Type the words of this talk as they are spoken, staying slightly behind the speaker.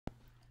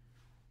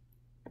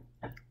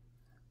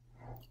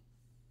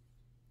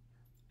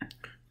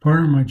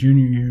Part of my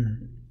junior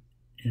year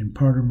and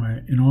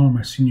all of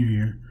my senior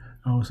year,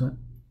 I was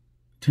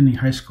attending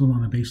high school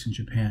on a base in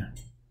Japan.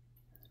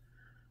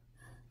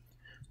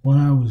 While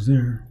I was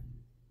there,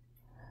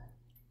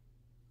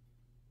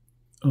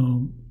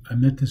 I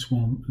met this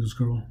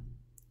girl.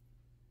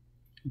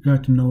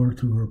 Got to know her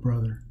through her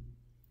brother,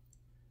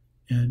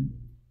 and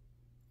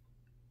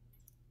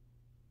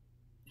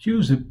she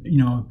was a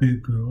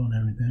big girl and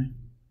everything,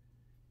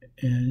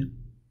 and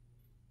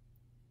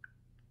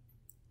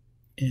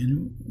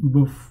we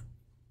both.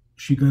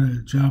 She got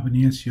a job in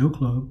the NCO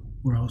club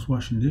where I was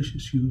washing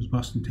dishes. She was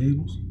busting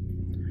tables,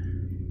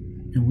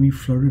 and we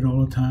flirted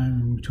all the time,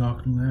 and we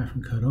talked and laughed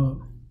and cut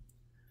up.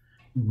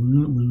 We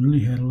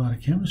really had a lot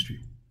of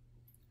chemistry.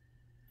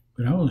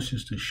 But I was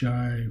just a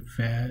shy,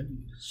 fat,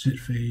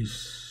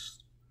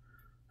 sit-faced.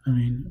 I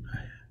mean,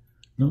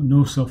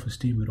 no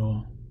self-esteem at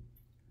all.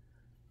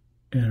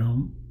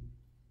 And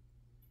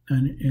I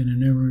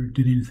never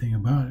did anything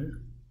about it.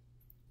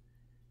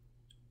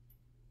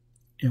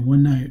 And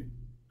one night,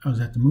 I was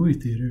at the movie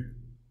theater,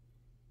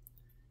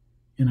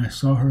 and I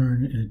saw her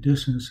in a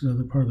distance, the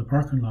other part of the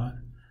parking lot,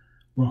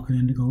 walking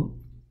in to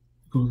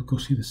go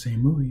see the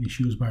same movie, and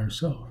she was by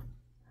herself.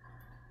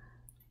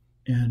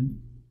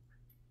 And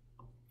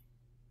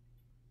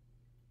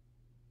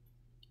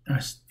I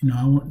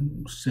went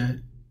and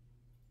sat.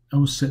 I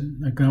was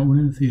sitting. went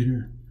in the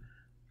theater,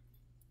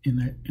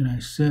 and I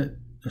sat.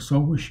 I saw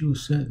where she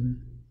was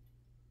sitting,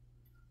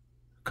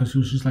 because it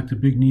was just like the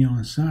big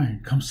neon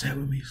sign, "Come sit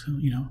with me." So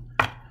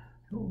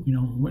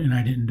and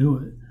I didn't do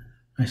it.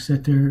 I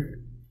sat there,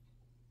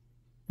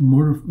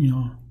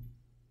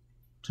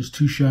 just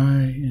too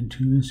shy and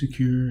too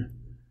insecure.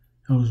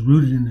 I was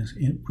rooted in this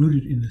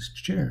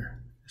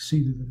chair, the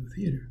seat of the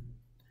theater,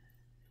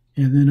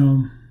 and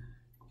then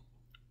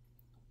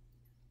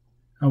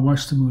I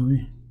watched the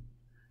movie,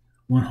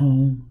 went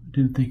home,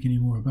 didn't think any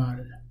more about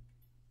it.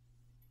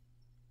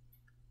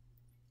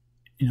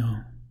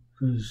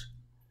 Because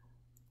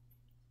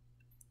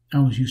I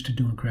was used to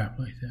doing crap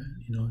like that.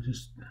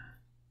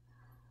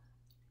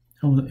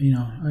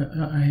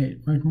 I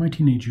had my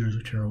teenage years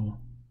were terrible.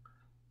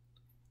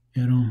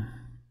 And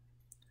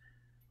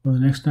well, the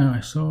next time I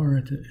saw her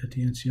at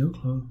the NCO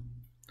club,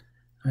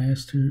 I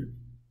asked her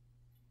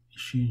if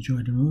she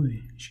enjoyed the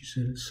movie. She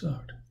said it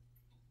sucked.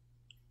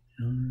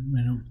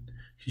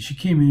 She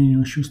came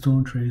in, she was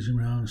throwing trays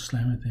around,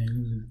 slamming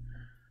things, and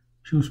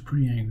she was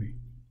pretty angry.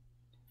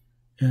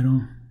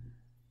 And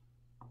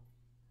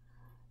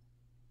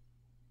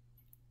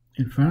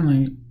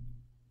finally,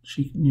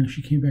 she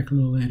came back a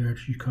little later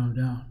after she calmed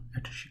down.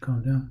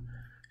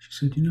 She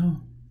said,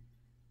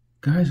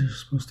 guys are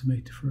supposed to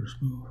make the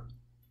first move.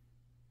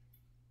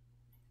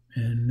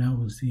 And that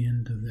was the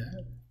end of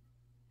that.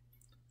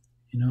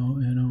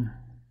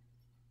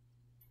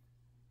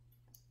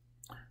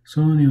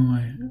 So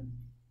anyway,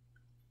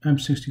 I'm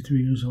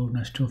 63 years old, and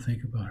I still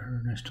think about her,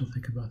 and I still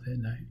think about that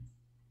night.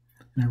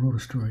 And I wrote a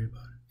story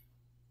about it.